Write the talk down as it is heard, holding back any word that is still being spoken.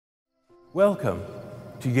Welcome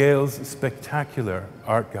to Yale's spectacular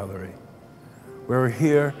art gallery. We're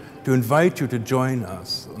here to invite you to join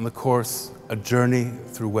us on the course, A Journey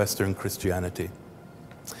Through Western Christianity.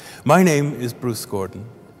 My name is Bruce Gordon,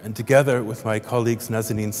 and together with my colleagues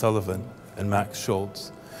Nazanin Sullivan and Max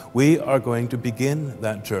Schultz, we are going to begin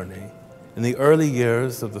that journey in the early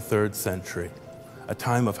years of the 3rd century, a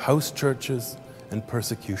time of house churches and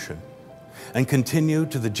persecution, and continue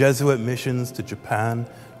to the Jesuit missions to Japan,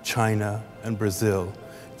 China, and Brazil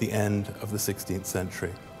at the end of the 16th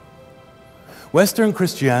century. Western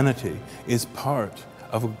Christianity is part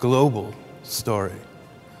of a global story,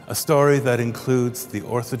 a story that includes the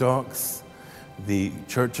Orthodox, the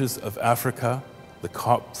churches of Africa, the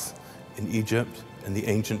Copts in Egypt, and the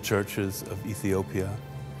ancient churches of Ethiopia,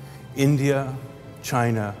 India,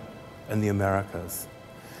 China, and the Americas.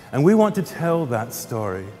 And we want to tell that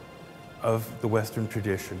story of the Western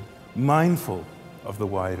tradition, mindful of the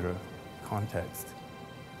wider context.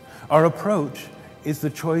 Our approach is the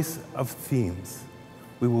choice of themes.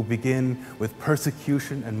 We will begin with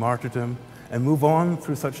persecution and martyrdom and move on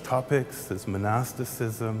through such topics as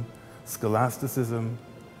monasticism, scholasticism,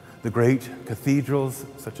 the great cathedrals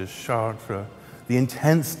such as Chartres, the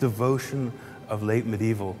intense devotion of late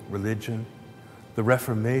medieval religion, the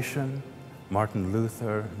Reformation, Martin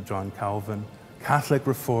Luther, John Calvin, Catholic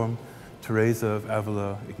Reform, Teresa of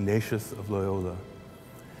Avila, Ignatius of Loyola.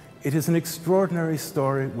 It is an extraordinary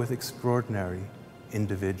story with extraordinary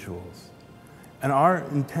individuals. And our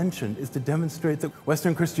intention is to demonstrate that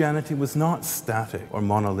Western Christianity was not static or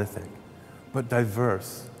monolithic, but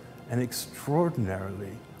diverse and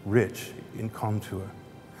extraordinarily rich in contour.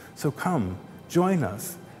 So come, join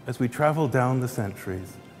us as we travel down the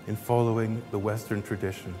centuries in following the Western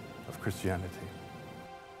tradition of Christianity.